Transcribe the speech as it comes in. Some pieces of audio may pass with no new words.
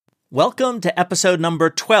Welcome to episode number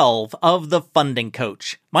 12 of The Funding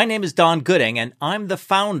Coach. My name is Don Gooding, and I'm the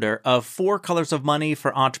founder of 4 Colors of Money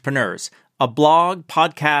for Entrepreneurs, a blog,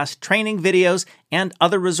 podcast, training videos, and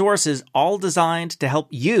other resources all designed to help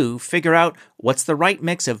you figure out what's the right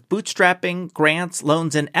mix of bootstrapping, grants,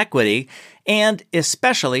 loans, and equity, and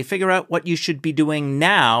especially figure out what you should be doing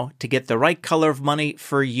now to get the right color of money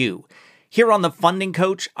for you. Here on The Funding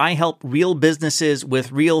Coach, I help real businesses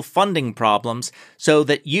with real funding problems so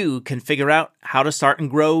that you can figure out how to start and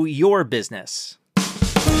grow your business.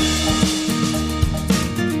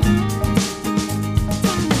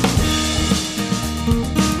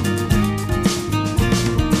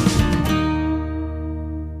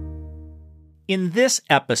 In this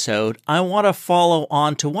episode, I want to follow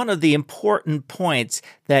on to one of the important points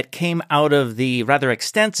that came out of the rather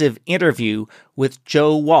extensive interview with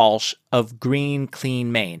Joe Walsh of Green Clean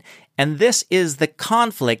Maine. And this is the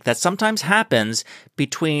conflict that sometimes happens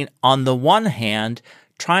between, on the one hand,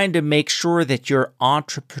 trying to make sure that your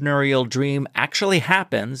entrepreneurial dream actually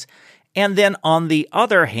happens, and then on the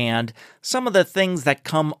other hand, some of the things that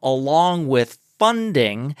come along with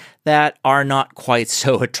funding that are not quite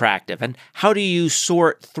so attractive. And how do you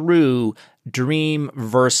sort through dream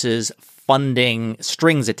versus funding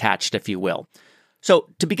strings attached, if you will? So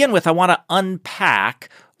to begin with, I want to unpack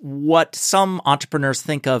what some entrepreneurs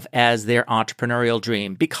think of as their entrepreneurial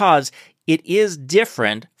dream, because it is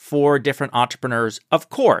different for different entrepreneurs, of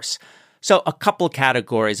course. So a couple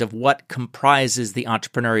categories of what comprises the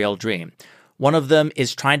entrepreneurial dream. One of them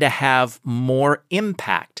is trying to have more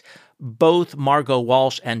impact. Both Margot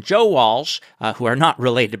Walsh and Joe Walsh, who are not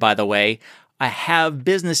related, by the way, have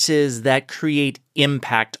businesses that create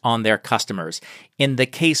impact on their customers. In the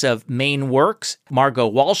case of Maine Works, Margot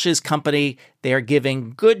Walsh's company, they are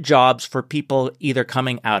giving good jobs for people either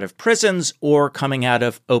coming out of prisons or coming out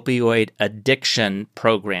of opioid addiction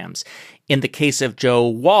programs. In the case of Joe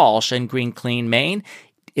Walsh and Green Clean Maine,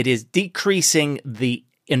 it is decreasing the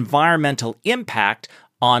environmental impact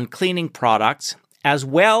on cleaning products, as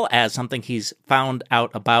well as something he's found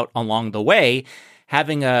out about along the way,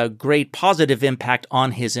 having a great positive impact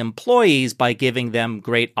on his employees by giving them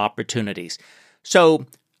great opportunities. So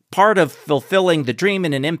part of fulfilling the dream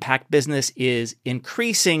in an impact business is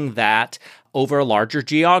increasing that over a larger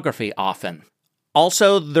geography often.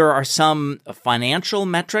 Also, there are some financial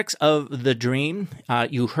metrics of the dream.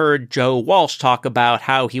 You heard Joe Walsh talk about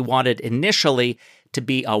how he wanted initially to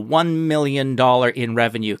be a $1 million in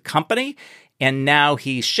revenue company, and now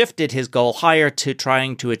he shifted his goal higher to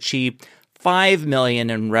trying to achieve $5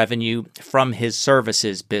 million in revenue from his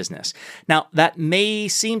services business. Now, that may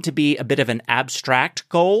seem to be a bit of an abstract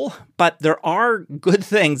goal, but there are good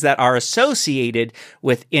things that are associated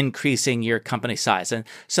with increasing your company size. And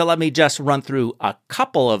so let me just run through a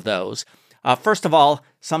couple of those. First of all,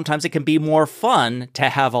 sometimes it can be more fun to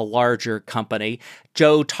have a larger company.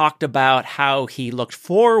 Joe talked about how he looked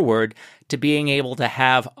forward to being able to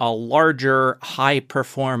have a larger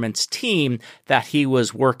high-performance team that he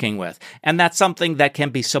was working with. And that's something that can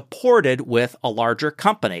be supported with a larger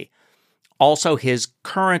company. Also, his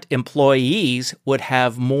current employees would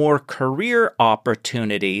have more career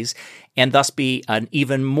opportunities and thus be an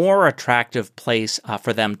even more attractive place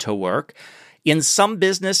for them to work. In some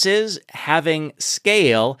businesses, having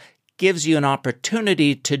scale gives you an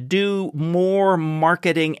opportunity to do more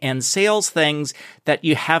marketing and sales things that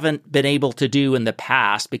you haven't been able to do in the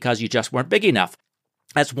past because you just weren't big enough.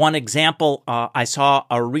 As one example, I saw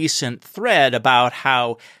a recent thread about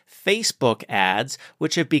how Facebook ads,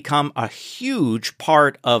 which have become a huge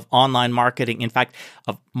part of online marketing, in fact,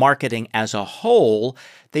 of marketing as a whole,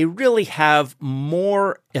 they really have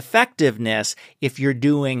more effectiveness if you're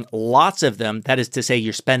doing lots of them. That is to say,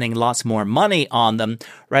 you're spending lots more money on them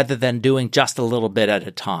rather than doing just a little bit at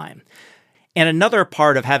a time. And another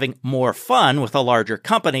part of having more fun with a larger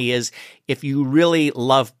company is if you really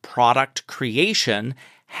love product creation,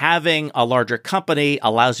 having a larger company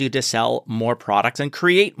allows you to sell more products and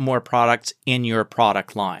create more products in your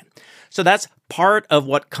product line. So that's part of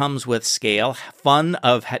what comes with scale, fun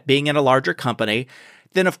of being in a larger company.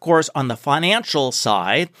 Then, of course, on the financial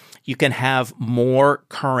side, you can have more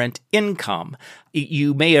current income.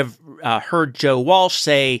 You may have heard Joe Walsh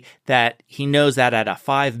say that he knows that at a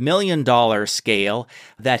 $5 million scale,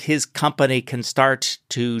 that his company can start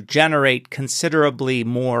to generate considerably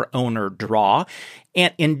more owner draw.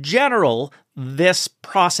 And in general, this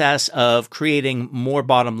process of creating more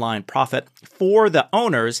bottom line profit for the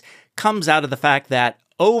owners comes out of the fact that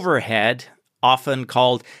overhead, often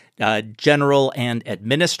called general and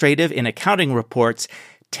administrative in accounting reports,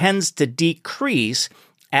 tends to decrease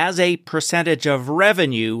as a percentage of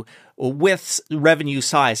revenue with revenue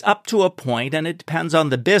size up to a point, and it depends on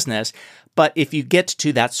the business. But if you get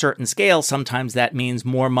to that certain scale, sometimes that means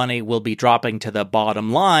more money will be dropping to the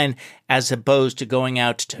bottom line as opposed to going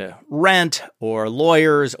out to rent or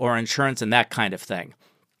lawyers or insurance and that kind of thing.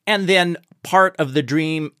 And then part of the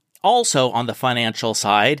dream also on the financial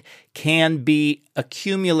side can be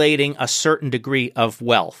accumulating a certain degree of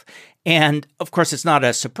wealth. And of course, it's not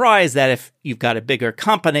a surprise that if you've got a bigger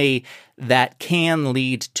company, that can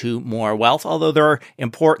lead to more wealth, although there are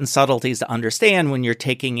important subtleties to understand when you're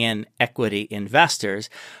taking in equity investors.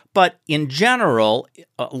 But in general,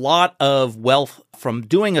 a lot of wealth from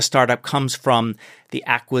doing a startup comes from the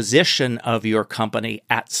acquisition of your company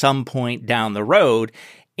at some point down the road.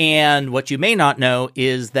 And what you may not know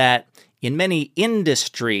is that in many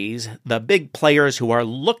industries, the big players who are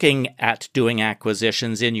looking at doing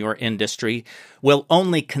acquisitions in your industry will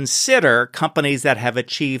only consider companies that have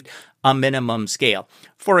achieved a minimum scale.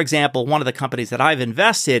 For example, one of the companies that I've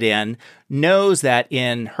invested in knows that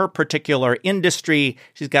in her particular industry,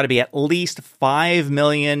 she's got to be at least $5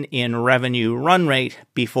 million in revenue run rate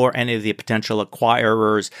before any of the potential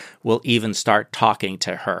acquirers will even start talking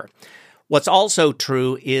to her. What's also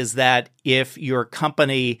true is that if your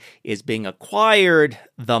company is being acquired,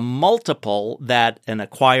 the multiple that an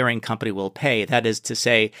acquiring company will pay, that is to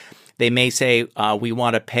say, they may say, we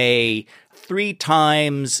want to pay 3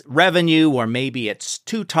 times revenue, or maybe it's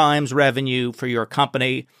 2 times revenue for your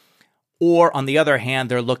company. Or on the other hand,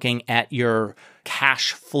 they're looking at your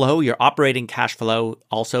cash flow, your operating cash flow,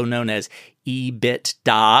 also known as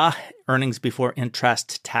EBITDA, earnings before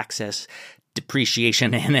interest, taxes,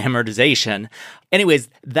 depreciation and amortization. Anyways,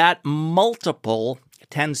 that multiple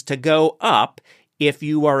tends to go up if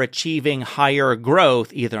you are achieving higher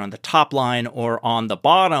growth, either on the top line or on the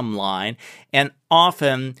bottom line. And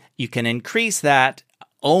often you can increase that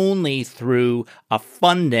only through a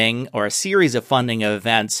funding or a series of funding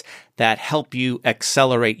events that help you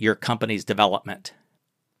accelerate your company's development.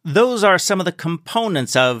 Those are some of the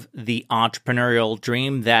components of the entrepreneurial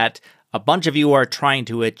dream that a bunch of you are trying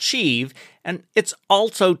to achieve. And it's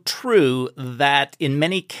also true that in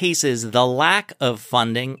many cases, the lack of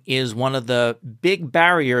funding is one of the big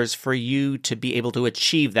barriers for you to be able to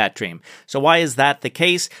achieve that dream. So why is that the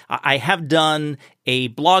case? I have done a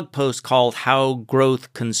blog post called How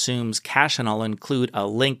Growth Consumes Cash, and I'll include a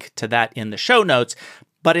link to that in the show notes.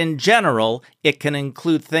 But in general, it can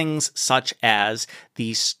include things such as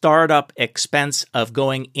the startup expense of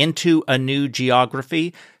going into a new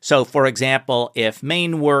geography. So, for example, if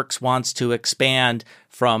MainWorks wants to expand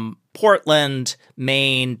from Portland,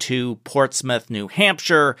 Maine to Portsmouth, New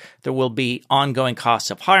Hampshire, there will be ongoing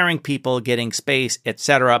costs of hiring people, getting space,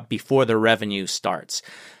 etc., before the revenue starts.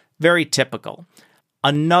 Very typical.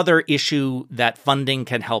 Another issue that funding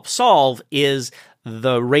can help solve is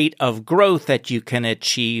the rate of growth that you can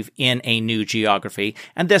achieve in a new geography.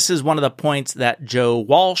 And this is one of the points that Joe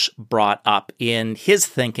Walsh brought up in his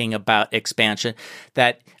thinking about expansion,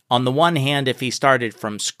 that on the one hand, if he started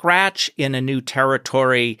from scratch in a new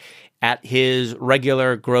territory at his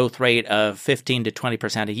regular growth rate of 15 to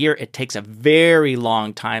 20% a year, it takes a very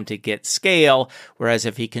long time to get scale. Whereas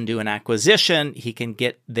if he can do an acquisition, he can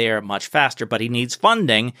get there much faster, but he needs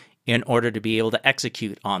funding in order to be able to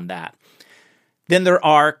execute on that. Then there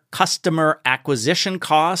are customer acquisition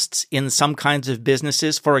costs in some kinds of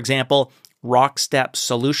businesses. For example, Rockstep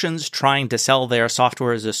Solutions trying to sell their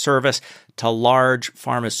software as a service to large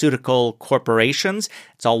pharmaceutical corporations.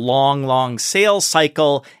 It's a long sales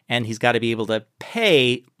cycle, and he's got to be able to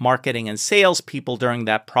pay marketing and sales people during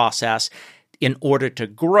that process in order to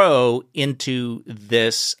grow into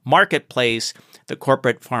this marketplace, the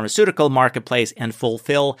corporate pharmaceutical marketplace, and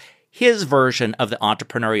fulfill his version of the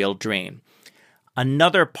entrepreneurial dream.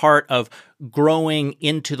 Another part of growing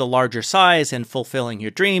into the larger size and fulfilling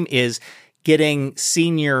your dream is getting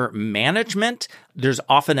senior management. There's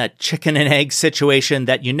often a chicken and egg situation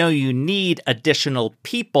that you need additional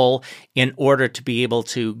people in order to be able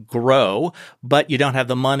to grow, but you don't have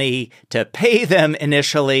the money to pay them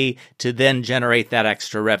initially to then generate that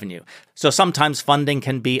extra revenue. So sometimes funding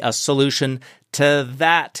can be a solution to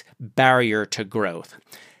that barrier to growth.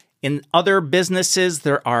 In other businesses,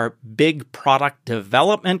 there are big product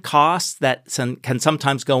development costs that can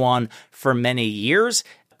sometimes go on for many years.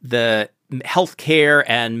 The healthcare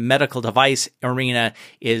and medical device arena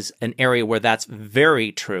is an area where that's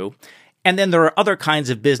very true. And then there are other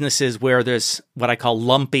kinds of businesses where there's what I call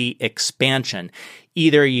lumpy expansion.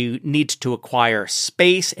 Either you need to acquire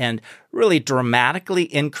space and really dramatically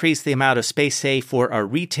increase the amount of space, say, for a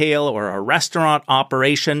retail or a restaurant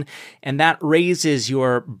operation, and that raises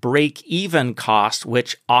your break-even cost,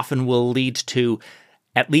 which often will lead to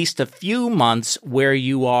at least a few months where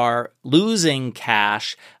you are losing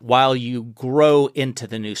cash while you grow into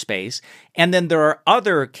the new space. And then there are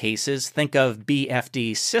other cases, think of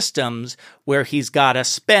BFD Systems, where he's got to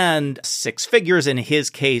spend six figures in his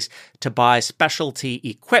case to buy specialty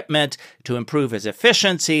equipment to improve his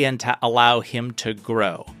efficiency and to allow him to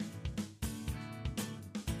grow.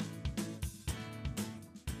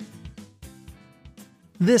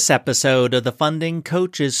 This episode of The Funding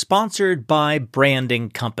Coach is sponsored by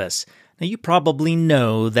Branding Compass. Now, you probably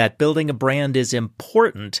know that building a brand is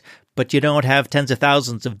important, but you don't have tens of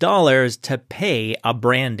thousands of dollars to pay a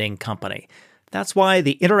branding company. That's why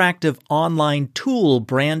the interactive online tool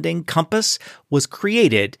Branding Compass was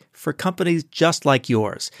created for companies just like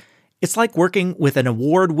yours. It's like working with an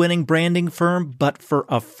award-winning branding firm, but for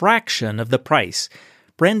a fraction of the price.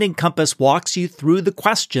 Branding Compass walks you through the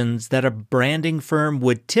questions that a branding firm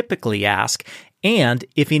would typically ask, and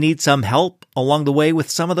if you need some help along the way with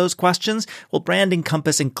some of those questions, well, Branding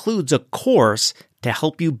Compass includes a course to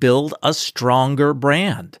help you build a stronger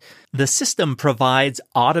brand. The system provides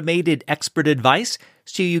automated expert advice,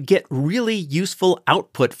 so you get really useful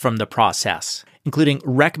output from the process, including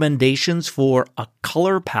recommendations for a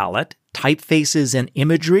color palette, typefaces and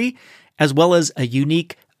imagery, as well as a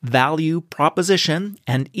unique value proposition,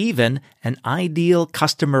 and even an ideal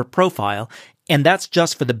customer profile. And that's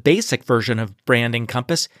just for the basic version of Branding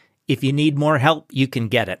Compass. If you need more help, you can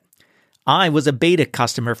get it. I was a beta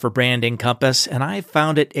customer for Branding Compass, and I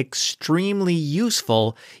found it extremely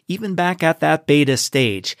useful even back at that beta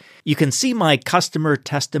stage. You can see my customer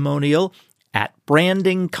testimonial at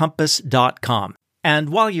brandingcompass.com. And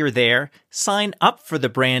while you're there, sign up for the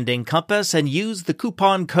Branding Compass and use the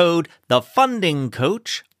coupon code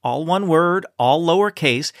TheFundingCoach, all one word, all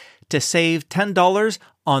lowercase, to save $10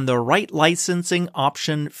 on the right licensing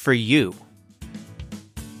option for you.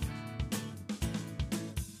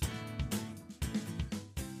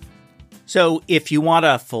 So if you want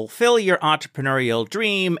to fulfill your entrepreneurial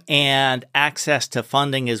dream and access to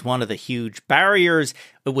funding is one of the huge barriers,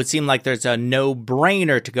 it would seem like there's a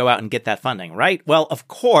no-brainer to go out and get that funding, right? Well, of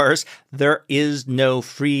course, there is no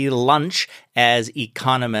free lunch, as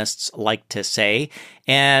economists like to say.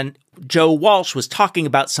 And Joe Walsh was talking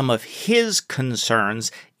about some of his concerns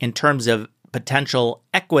in terms of potential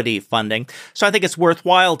equity funding. So I think it's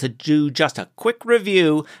worthwhile to do just a quick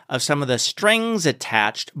review of some of the strings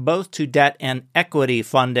attached both to debt and equity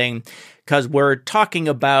funding, because we're talking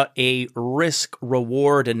about a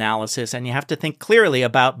risk-reward analysis, and you have to think clearly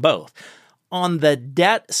about both. On the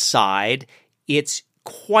debt side, it's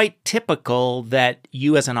quite typical that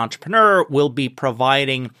you as an entrepreneur will be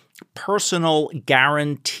providing personal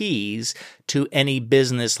guarantees to any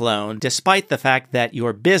business loan, despite the fact that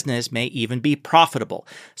your business may even be profitable.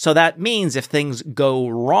 So that means if things go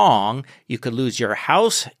wrong, you could lose your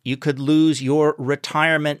house, you could lose your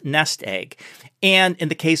retirement nest egg. And in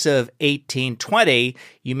the case of 1820,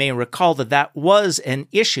 you may recall that that was an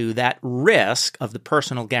issue, that risk of the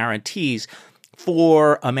personal guarantees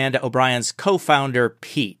for Amanda O'Brien's co-founder,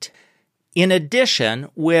 Pete. In addition,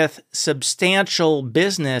 with substantial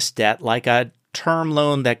business debt, like a term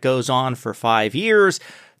loan that goes on for 5 years,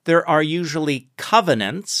 there are usually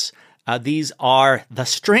covenants. These are the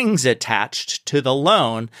strings attached to the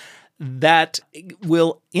loan that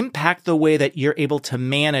will impact the way that you're able to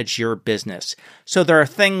manage your business. So there are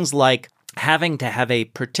things like having to have a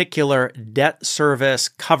particular debt service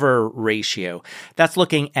cover ratio. That's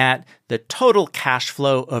looking at the total cash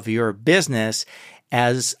flow of your business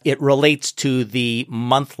as it relates to the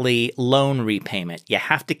monthly loan repayment. You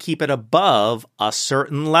have to keep it above a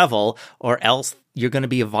certain level, or else you're going to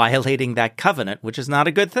be violating that covenant, which is not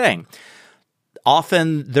a good thing.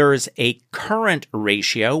 Often there's a current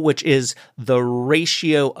ratio, which is the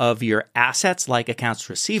ratio of your assets, like accounts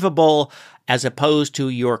receivable, as opposed to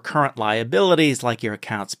your current liabilities, like your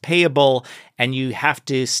accounts payable, and you have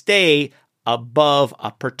to stay above a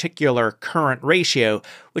particular current ratio,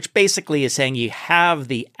 which basically is saying you have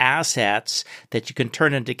the assets that you can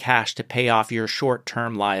turn into cash to pay off your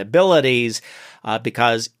short-term liabilities,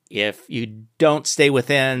 because if you don't stay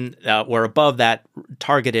within or above that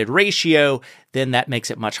targeted ratio, then that makes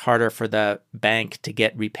it much harder for the bank to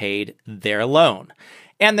get repaid their loan.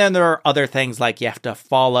 And then there are other things like you have to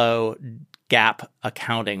follow GAAP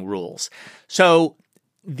accounting rules. So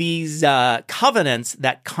these covenants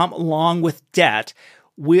that come along with debt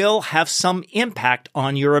will have some impact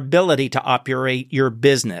on your ability to operate your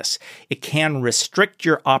business. It can restrict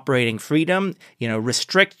your operating freedom,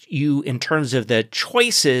 restrict you in terms of the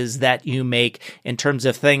choices that you make in terms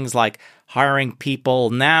of things like hiring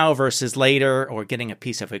people now versus later, or getting a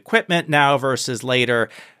piece of equipment now versus later,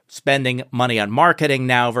 spending money on marketing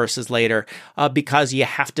now versus later because you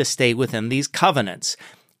have to stay within these covenants.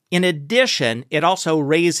 In addition, it also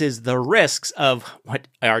raises the risks of what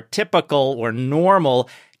are typical or normal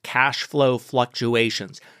cash flow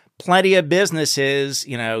fluctuations. Plenty of businesses,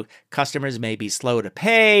 customers may be slow to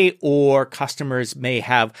pay, or customers may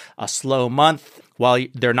have a slow month while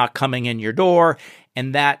they're not coming in your door,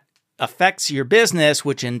 and that affects your business,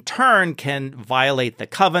 which in turn can violate the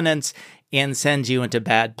covenants and send you into a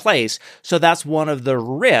bad place. So that's one of the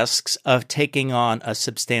risks of taking on a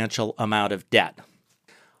substantial amount of debt.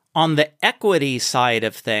 On the equity side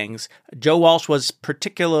of things, Joe Walsh was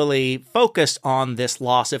particularly focused on this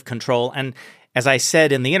loss of control. And as I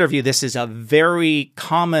said in the interview, this is a very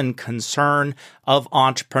common concern of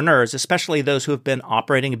entrepreneurs, especially those who have been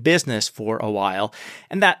operating a business for a while.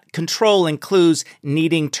 And that control includes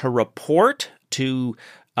needing to report to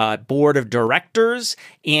board of directors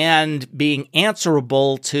and being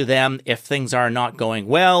answerable to them if things are not going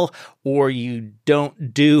well or you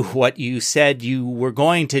don't do what you said you were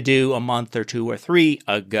going to do a month or 2 or 3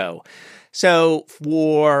 ago. So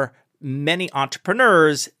for many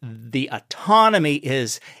entrepreneurs, the autonomy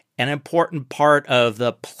is an important part of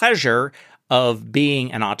the pleasure of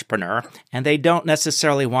being an entrepreneur, and they don't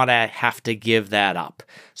necessarily want to have to give that up.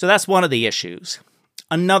 So that's one of the issues.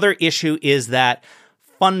 Another issue is that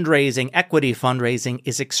equity fundraising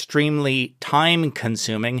is extremely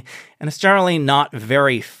time-consuming, and it's generally not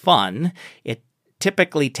very fun. It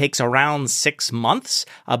typically takes around 6 months,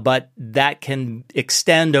 but that can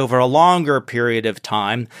extend over a longer period of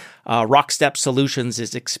time. Rockstep Solutions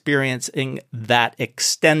is experiencing that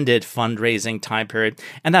extended fundraising time period,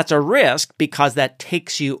 and that's a risk because that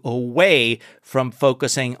takes you away from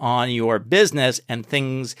focusing on your business, and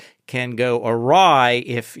things can go awry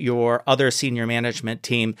if your other senior management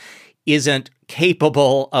team isn't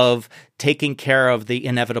capable of taking care of the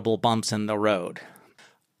inevitable bumps in the road.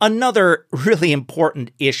 Another really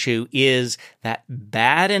important issue is that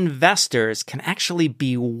bad investors can actually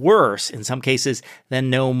be worse in some cases than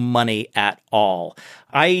no money at all.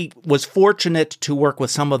 I was fortunate to work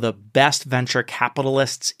with some of the best venture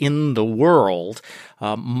capitalists in the world.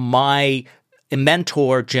 My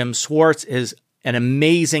mentor, Jim Swartz, is an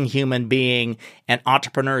amazing human being, and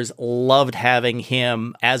entrepreneurs loved having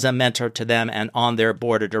him as a mentor to them and on their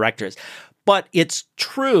board of directors. But it's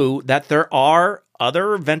true that there are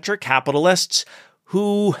other venture capitalists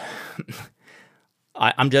who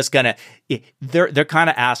they're kind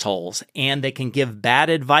of assholes, and they can give bad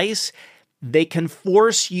advice. They can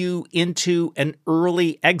force you into an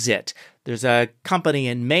early exit. There's a company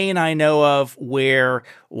in Maine I know of where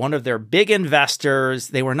one of their big investors,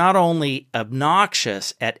 they were not only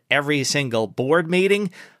obnoxious at every single board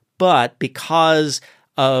meeting, but because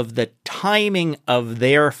of the timing of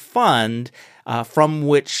their fund, from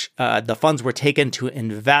which the funds were taken to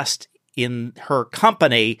invest in her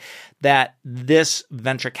company, that this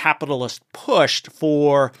venture capitalist pushed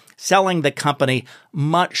for selling the company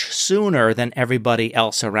much sooner than everybody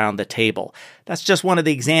else around the table. That's just one of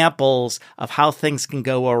the examples of how things can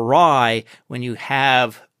go awry when you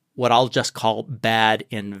have what I'll just call bad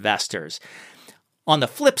investors. On the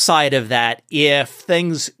flip side of that, if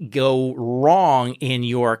things go wrong in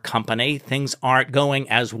your company, things aren't going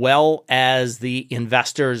as well as the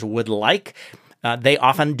investors would like, they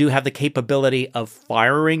often do have the capability of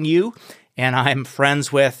firing you. And I'm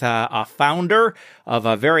friends with a founder of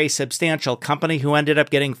a very substantial company who ended up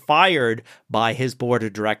getting fired by his board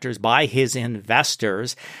of directors, by his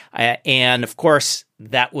investors. And of course,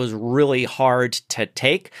 that was really hard to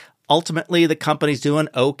take. Ultimately, the company's doing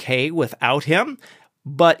okay without him.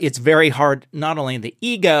 But it's very hard, not only in the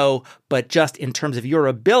ego, but just in terms of your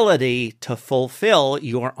ability to fulfill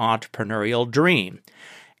your entrepreneurial dream.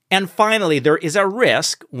 And finally, there is a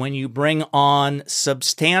risk when you bring on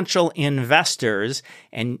substantial investors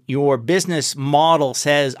and your business model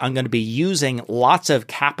says, I'm going to be using lots of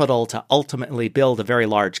capital to ultimately build a very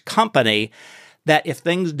large company, that if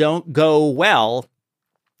things don't go well,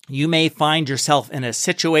 you may find yourself in a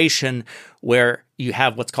situation where you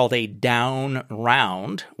have what's called a down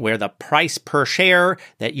round, where the price per share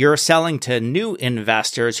that you're selling to new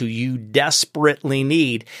investors who you desperately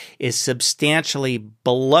need is substantially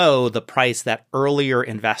below the price that earlier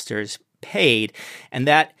investors paid. And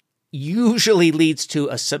that usually leads to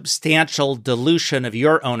a substantial dilution of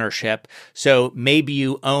your ownership. So maybe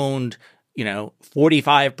you owned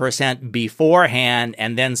 45% beforehand,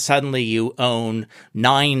 and then suddenly you own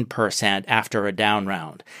 9% after a down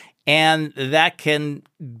round. And that can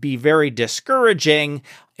be very discouraging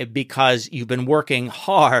because you've been working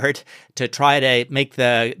hard to try to make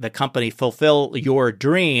the company fulfill your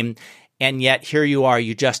dream. and yet here you are,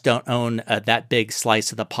 you just don't own that big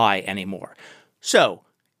slice of the pie anymore. So,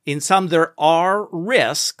 in sum, there are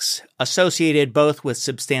risks associated both with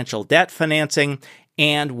substantial debt financing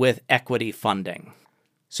and with equity funding.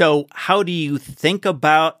 So how do you think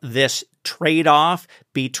about this trade-off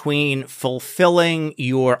between fulfilling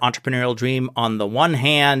your entrepreneurial dream on the one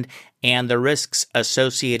hand and the risks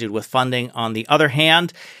associated with funding on the other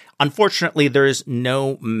hand? Unfortunately, there's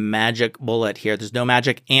no magic bullet here. There's no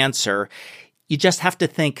magic answer. You just have to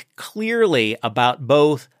think clearly about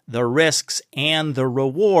both the risks and the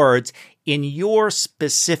rewards in your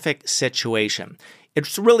specific situation.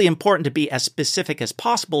 It's really important to be as specific as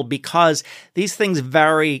possible because these things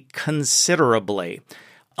vary considerably.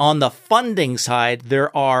 On the funding side,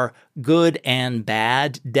 there are good and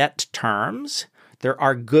bad debt terms. There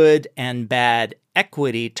are good and bad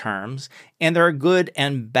equity terms, and there are good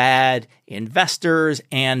and bad investors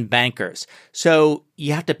and bankers. So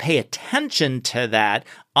you have to pay attention to that,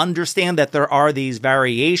 understand that there are these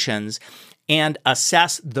variations, and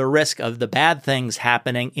assess the risk of the bad things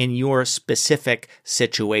happening in your specific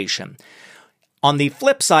situation. On the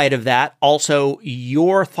flip side of that, also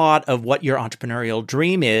your thought of what your entrepreneurial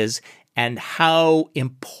dream is and how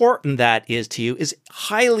important that is to you is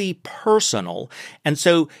highly personal. And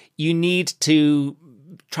so you need to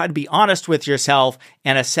try to be honest with yourself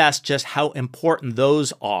and assess just how important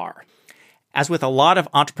those are. As with a lot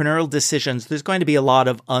of entrepreneurial decisions, there's going to be a lot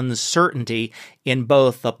of uncertainty in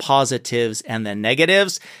both the positives and the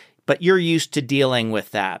negatives, but you're used to dealing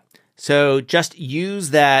with that. So just use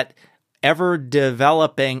that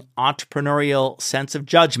ever-developing entrepreneurial sense of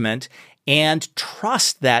judgment and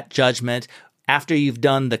trust that judgment after you've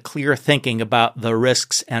done the clear thinking about the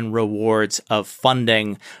risks and rewards of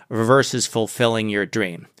funding versus fulfilling your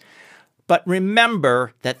dream. But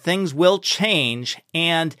remember that things will change,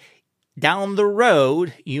 and down the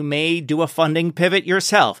road, you may do a funding pivot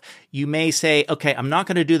yourself. You may say, okay, I'm not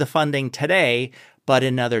going to do the funding today, but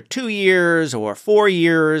in another 2 years or 4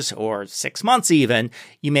 years or 6 months even,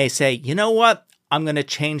 you may say, you know what? I'm going to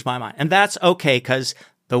change my mind. And that's okay because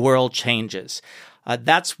the world changes.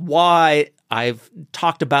 That's why I've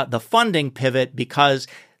talked about the funding pivot, because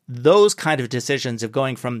those kind of decisions of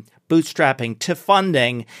going from bootstrapping to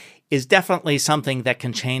funding is definitely something that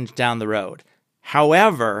can change down the road.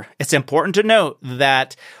 However, it's important to note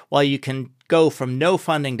that while you can go from no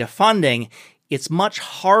funding to funding, it's much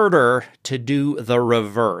harder to do the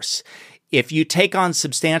reverse. If you take on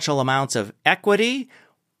substantial amounts of equity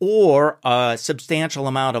or a substantial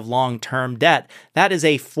amount of long-term debt, that is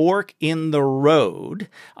a fork in the road,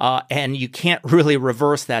 and you can't really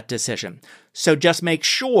reverse that decision. So just make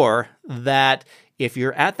sure that if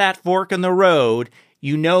you're at that fork in the road,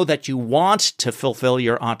 you know that you want to fulfill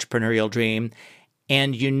your entrepreneurial dream,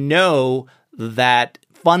 and you know that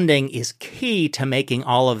funding is key to making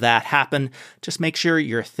all of that happen. Just make sure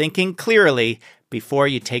you're thinking clearly before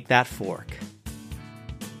you take that fork.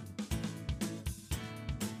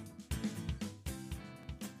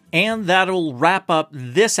 And that'll wrap up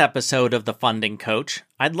this episode of The Funding Coach.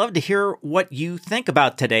 I'd love to hear what you think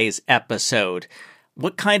about today's episode.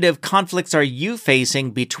 What kind of conflicts are you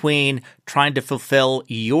facing between trying to fulfill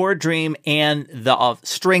your dream and the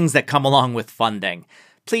strings that come along with funding?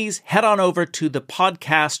 Please head on over to the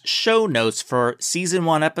podcast show notes for Season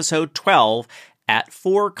 1, Episode 12 at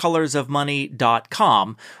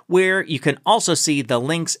fourcolorsofmoney.com, where you can also see the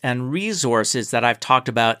links and resources that I've talked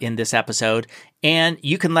about in this episode, and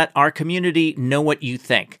you can let our community know what you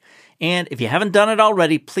think. And if you haven't done it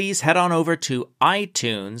already, please head on over to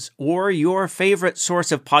iTunes or your favorite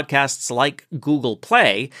source of podcasts like Google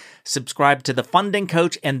Play, subscribe to The Funding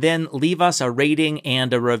Coach, and then leave us a rating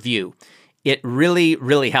and a review. It really,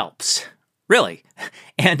 really helps. Really.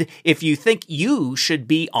 And if you think you should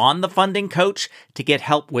be on The Funding Coach to get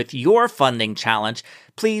help with your funding challenge,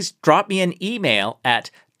 please drop me an email at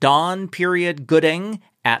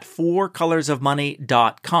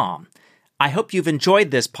don.gooding@fourcolorsofmoney.com. I hope you've enjoyed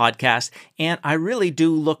this podcast, and I really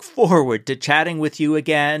do look forward to chatting with you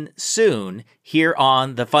again soon here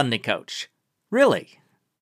on The Funding Coach. Really.